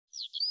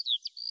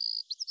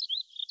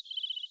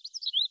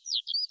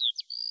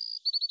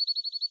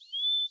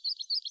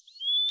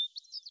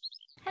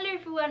Hello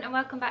everyone and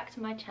welcome back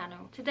to my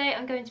channel. Today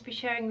I'm going to be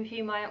sharing with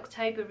you my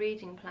October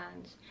reading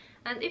plans.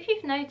 And if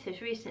you've noticed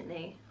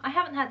recently, I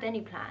haven't had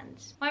any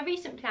plans. My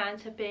recent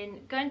plans have been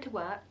going to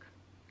work,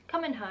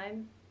 coming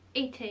home,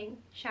 eating,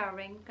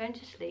 showering, going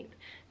to sleep,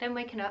 then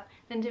waking up,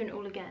 then doing it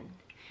all again.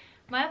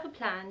 My other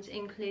plans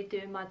include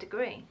doing my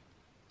degree.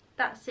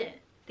 That's it,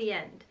 the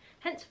end.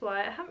 Hence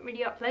why I haven't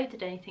really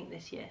uploaded anything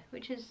this year,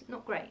 which is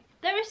not great.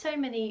 There are so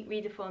many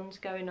readathons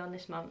going on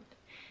this month.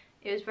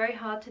 It was very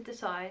hard to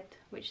decide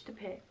which to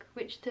pick,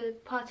 which to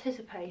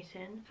participate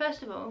in.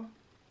 First of all,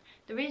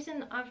 the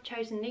reason I've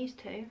chosen these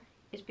two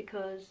is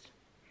because,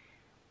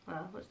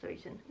 well, what's the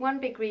reason? One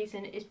big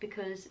reason is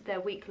because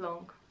they're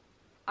week-long.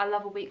 I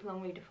love a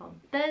week-long readathon.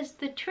 There's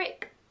the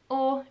trick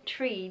or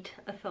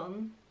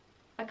treat-a-thon.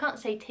 I can't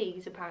say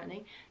tease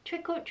apparently.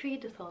 Trick or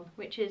treat-a-thon,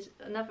 which is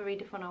another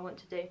readathon I want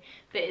to do,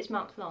 but it's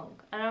month-long.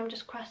 And I'm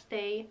just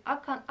crusty. I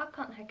can't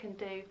heckin'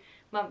 do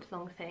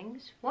month-long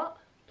things. What?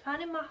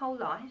 Planning my whole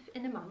life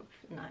in a month?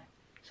 No,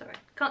 sorry,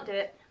 can't do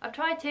it. I've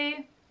tried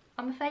to,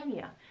 I'm a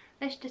failure.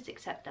 Let's just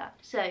accept that.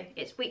 So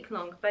it's week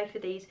long, both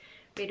of these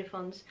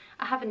readathons.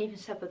 I haven't even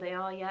said what they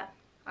are yet.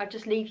 I'll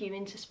just leave you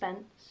in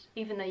suspense,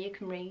 even though you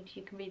can read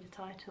the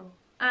title.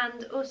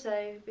 And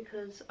also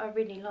because I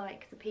really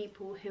like the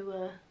people who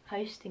are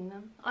hosting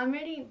them. I'm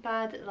really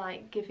bad at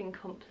like giving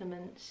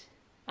compliments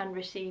and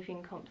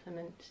receiving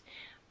compliments.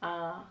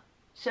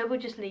 So we'll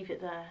just leave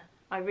it there.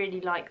 I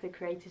really like the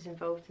creators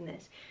involved in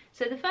this.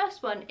 So the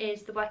first one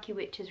is the Wacky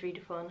Witches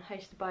readathon,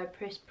 hosted by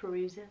Pris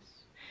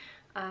Peruzas.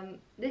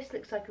 This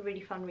looks like a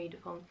really fun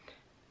readathon.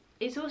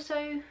 It's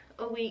also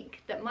a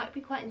week that might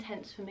be quite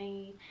intense for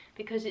me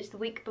because it's the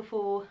week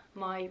before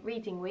my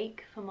reading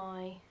week for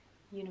my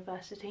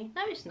university.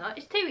 No, it's not.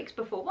 It's 2 weeks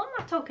before. What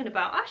am I talking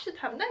about? I should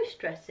have no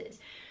stresses.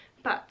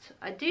 But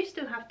I do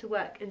still have to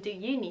work and do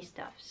uni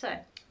stuff. So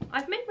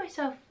I've made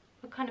myself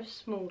a kind of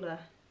smaller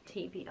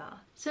TBR.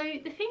 So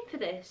the theme for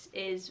this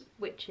is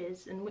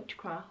witches and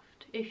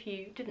witchcraft, if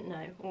you didn't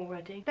know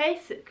already.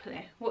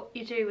 Basically what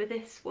you do with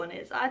this one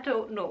is, I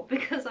don't know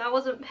because I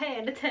wasn't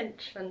paying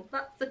attention,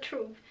 that's the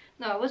truth.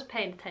 No, I was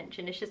paying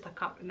attention, it's just I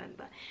can't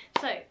remember.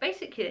 So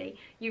basically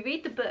you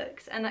read the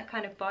books and that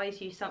kind of buys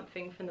you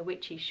something from the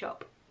witchy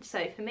shop.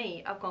 So for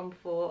me, I've gone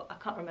for, I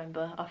can't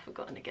remember, I've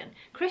forgotten again.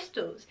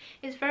 Crystals.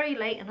 It's very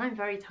late and I'm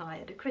very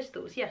tired.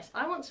 Crystals, yes,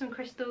 I want some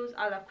crystals.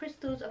 I love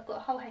crystals. I've got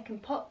a whole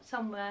heckin' pot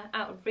somewhere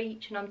out of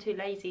reach and I'm too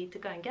lazy to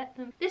go and get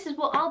them. This is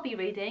what I'll be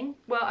reading.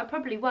 Well, I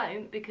probably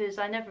won't because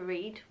I never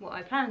read what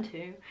I plan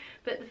to.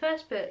 But the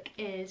first book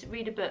is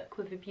Read a Book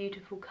with a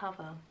Beautiful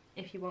Cover,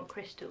 if you want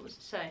crystals.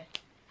 So,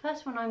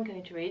 first one I'm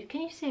going to read, can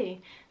you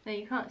see? No,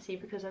 you can't see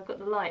because I've got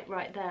the light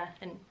right there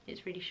and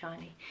it's really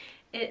shiny.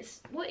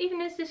 It's, what even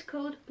is this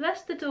called?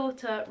 Bless the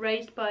Daughter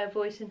Raised by a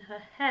Voice in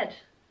Her Head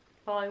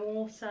by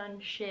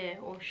Warsan Shear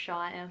or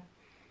Shire.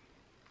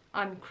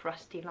 I'm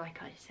crusty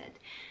like I said.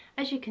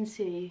 As you can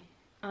see,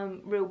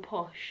 I'm real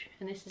posh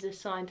and this is a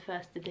signed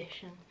first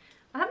edition.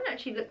 I haven't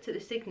actually looked at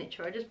the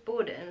signature, I just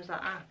bought it and was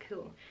like, ah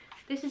cool.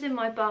 This is in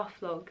my bath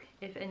vlog,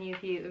 if any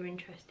of you are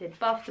interested.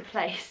 Bath the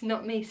place,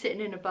 not me sitting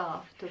in a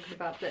bath talking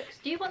about books.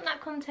 Do you want that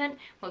content?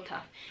 Well,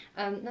 tough.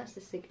 That's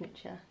the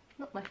signature,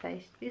 not my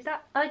face. Is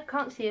that, I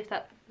can't see if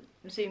that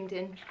zoomed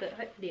in, but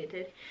hopefully it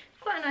did.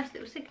 Quite a nice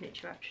little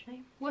signature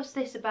actually. What's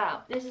this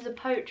about? This is a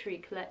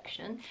poetry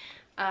collection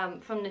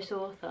from this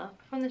author.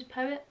 From this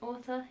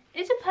author?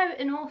 Is a poet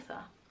an author?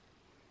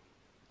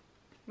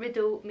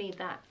 Riddle me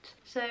that.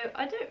 So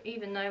I don't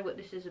even know what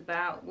this is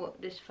about, what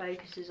this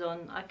focuses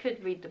on. I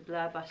could read the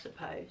blurb, I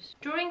suppose.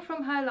 Drawing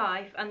from her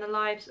life and the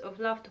lives of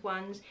loved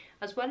ones,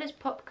 as well as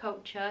pop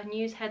culture,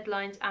 news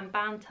headlines and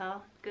banter,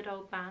 good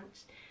old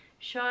bants,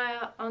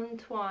 Shire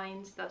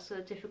untwines, that's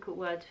a difficult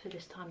word for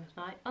this time of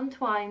night,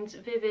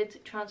 untwines vivid,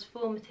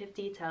 transformative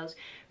details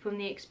from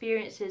the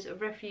experiences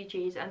of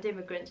refugees and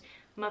immigrants,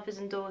 mothers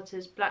and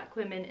daughters, black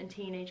women and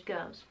teenage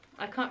girls.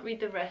 I can't read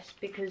the rest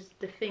because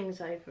the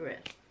thing's over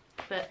it.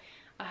 But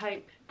I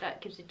hope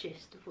that gives a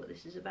gist of what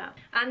this is about.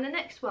 And the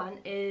next one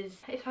is,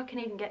 if I can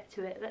even get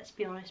to it, let's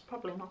be honest,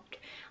 probably not.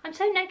 I'm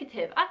so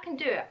negative, I can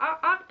do it.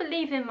 I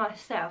believe in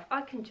myself,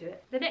 I can do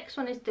it. The next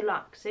one is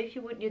deluxe, so if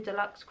you want your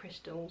deluxe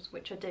crystals,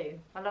 which I do,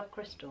 I love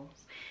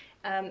crystals,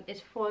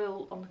 it's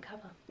foil on the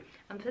cover.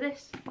 And for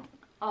this,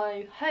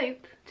 I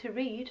hope to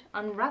read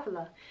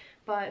Unraveller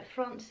by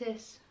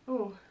Frances,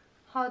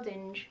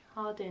 Hardinge.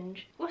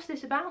 What's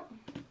this about?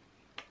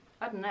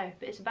 I don't know,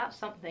 but it's about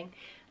something.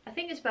 I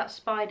think it's about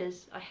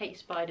spiders. I hate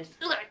spiders.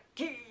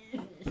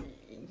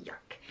 Yuck.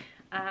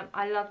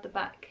 I love the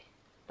back.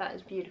 That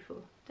is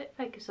beautiful. Don't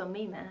focus on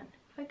me, man.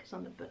 Focus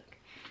on the book.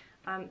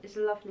 It's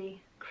a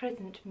lovely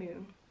crescent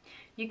moon.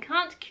 You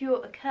can't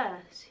cure a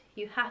curse.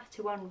 You have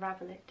to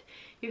unravel it.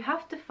 You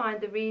have to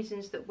find the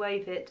reasons that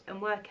wave it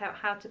and work out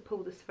how to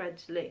pull the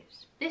threads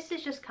loose. This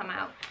has just come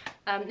out.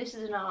 This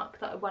is an arc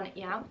that I won at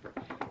Yao.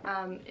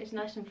 It's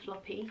nice and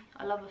floppy.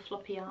 I love a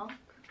floppy arc.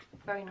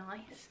 Very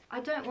nice. I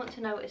don't want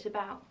to know what it's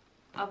about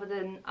other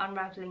than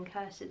unravelling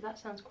curses. That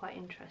sounds quite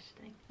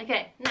interesting.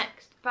 Okay,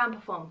 next,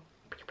 vampathon.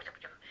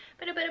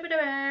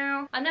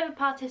 I never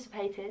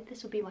participated.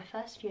 This will be my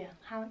first year.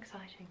 How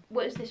exciting.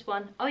 What is this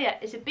one? Oh yeah,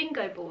 it's a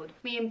bingo board.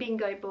 Me and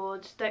bingo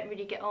boards don't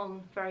really get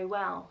on very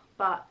well,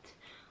 but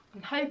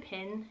I'm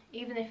hoping,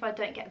 even if I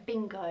don't get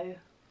bingo,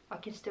 I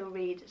can still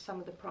read some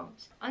of the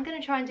prompts. I'm going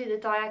to try and do the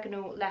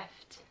diagonal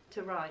left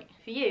to right.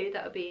 For you,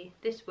 that would be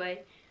this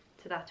way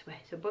to that way.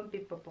 So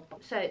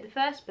the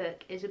first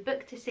book is a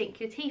book to sink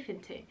your teeth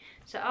into.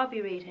 So I'll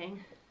be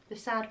reading The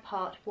Sad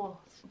Part Was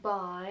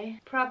by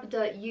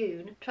Prabda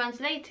Yoon,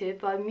 translated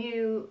by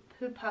Mu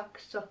Pupak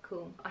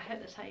Sokul. I hope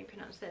that's how you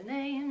pronounce their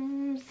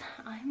names.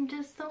 I'm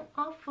just so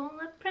awful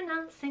at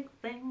pronouncing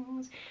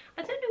things.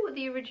 I don't know what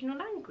the original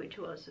language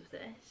was of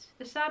this.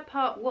 The Sad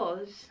Part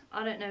Was,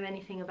 I don't know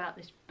anything about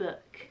this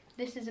book.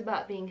 This is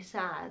about being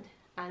sad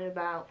and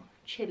about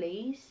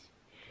chilies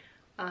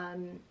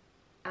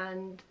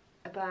and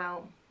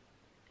about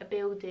a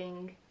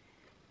building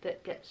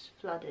that gets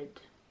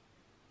flooded.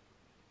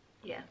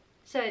 Yeah.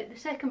 So the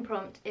second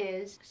prompt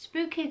is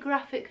spooky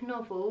graphic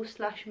novel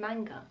 /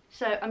 manga.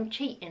 So I'm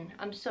cheating,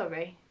 I'm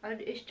sorry.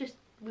 It's just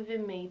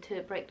within me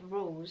to break the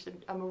rules.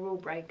 I'm a rule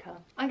breaker.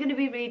 I'm going to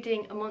be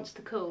reading A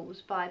Monster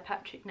Calls by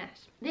Patrick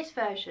Ness. This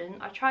version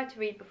I tried to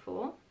read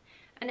before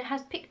and it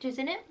has pictures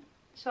in it.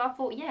 So I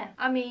thought, yeah.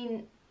 I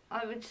mean,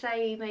 I would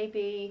say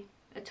maybe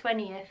a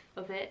 20th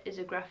of it is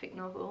a graphic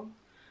novel.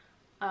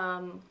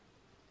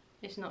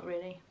 It's not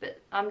really, but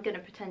I'm going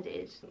to pretend it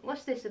is.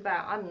 What's this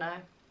about? I don't know.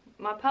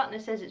 My partner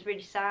says it's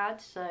really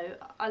sad, so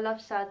I love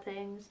sad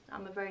things.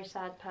 I'm a very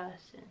sad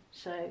person,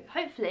 so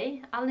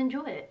hopefully I'll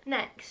enjoy it.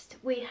 Next,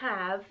 we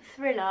have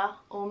thriller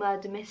or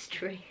murder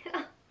mystery.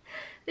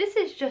 This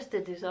is just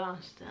a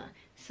disaster.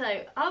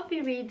 So I'll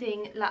be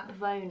reading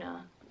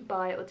Lapvona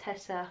by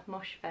Ortessa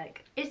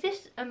Moshfegh. Is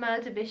this a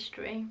murder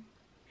mystery?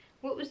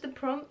 What was the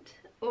prompt?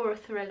 Or a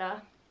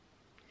thriller?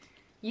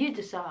 You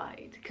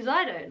decide, because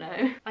I don't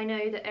know. I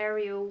know that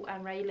Ariel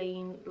and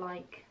Raylene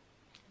like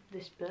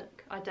this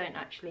book. I don't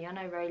actually. I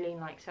know Raylene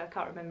likes it. I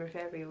can't remember if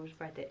Ariel's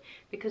read it,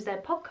 because their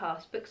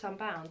podcast, Books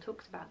Unbound,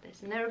 talks about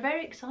this, and they were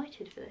very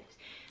excited for this,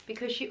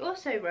 because she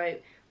also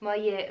wrote My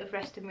Year of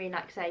Rest and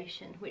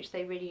Relaxation, which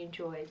they really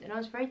enjoyed, and I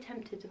was very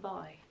tempted to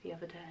buy the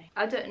other day.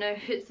 I don't know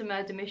if it's a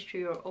murder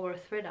mystery or a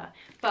thriller,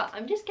 but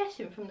I'm just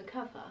guessing from the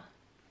cover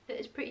that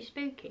it's pretty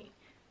spooky,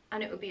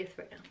 and it would be a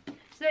thriller.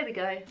 So there we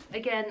go.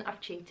 Again, I've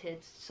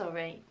cheated.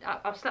 Sorry.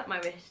 I've slapped my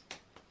wrist.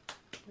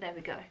 There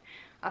we go.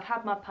 I've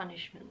had my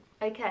punishment.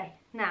 Okay,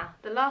 now,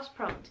 the last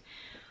prompt.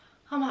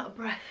 I'm out of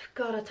breath.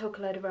 God, I talk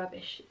a load of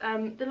rubbish.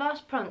 The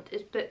last prompt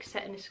is book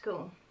set in a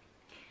school.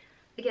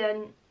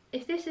 Again,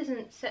 if this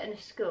isn't set in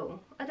a school,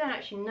 I don't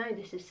actually know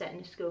this is set in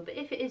a school, but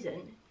if it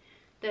isn't,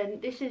 then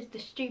this is the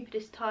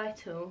stupidest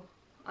title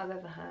I've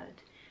ever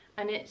heard.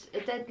 And it's A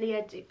Deadly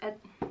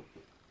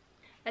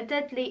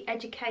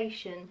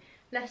Education,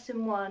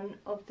 Lesson 1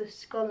 of the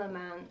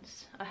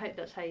Scholarmance. I hope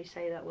that's how you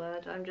say that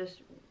word. I'm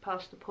just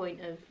past the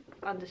point of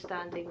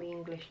understanding the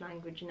English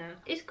language now.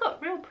 It's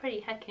got real pretty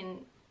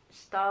heckin'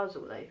 stars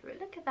all over it.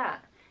 Look at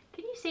that.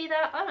 Can you see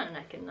that? I don't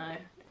reckon though.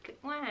 Look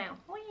at, wow.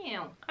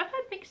 I've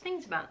heard mixed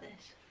things about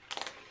this.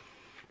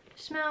 It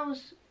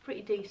smells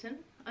pretty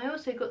decent. I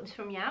also got this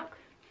from Yauk.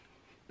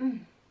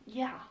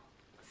 Yeah.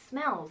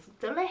 Smells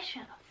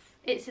delicious.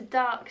 It's a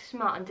dark,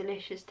 smart and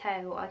delicious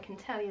tale, I can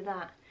tell you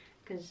that.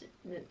 Because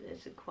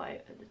there's a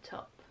quote at the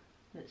top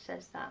that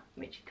says that,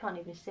 which you can't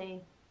even see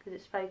because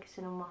it's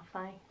focusing on my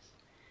face.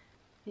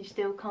 You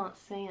still can't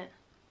see it.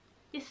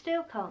 You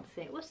still can't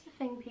see it. What's the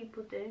thing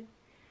people do?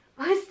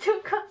 I still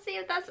can't see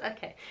it. That's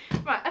okay.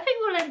 Right, I think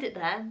we'll end it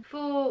there.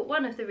 For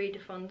one of the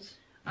readathons,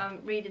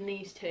 I'm reading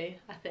these two,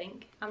 I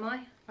think. Am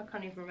I? I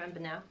can't even remember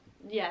now.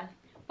 Yeah,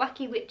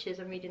 Wacky Witches,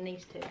 I'm reading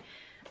these two.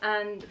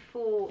 And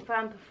for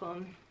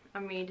vampathon,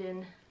 I'm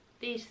reading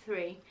these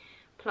three,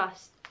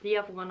 plus the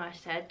other one I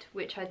said,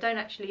 which I don't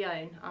actually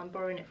own. I'm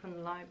borrowing it from the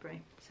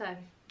library. So,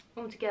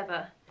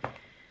 altogether,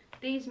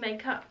 these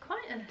make up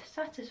quite a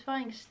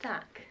satisfying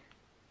stack.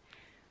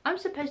 I'm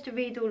supposed to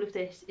read all of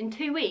this in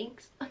 2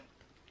 weeks.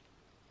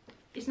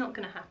 It's not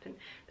going to happen.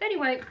 But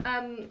anyway,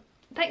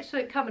 thanks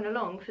for coming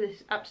along for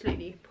this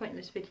absolutely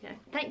pointless video.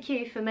 Thank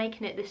you for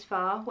making it this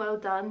far. Well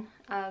done.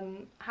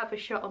 Have a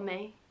shot on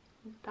me.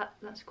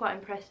 That's quite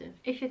impressive.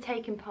 If you're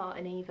taking part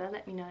in either,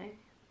 let me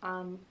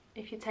know.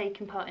 If you're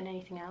taking part in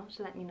anything else,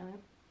 let me know.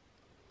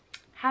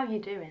 How are you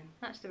doing?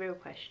 That's the real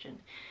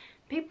question.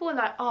 People are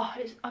like, oh,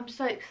 I'm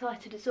so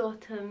excited, it's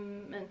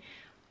autumn, and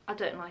I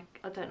don't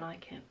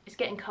like it. It's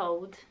getting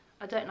cold.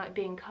 I don't like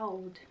being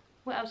cold.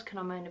 What else can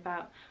I moan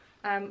about?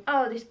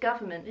 Oh, this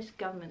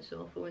government's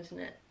awful, isn't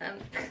it?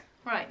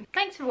 Right,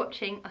 thanks for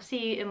watching. I'll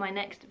see you in my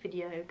next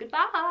video.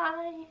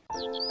 Goodbye!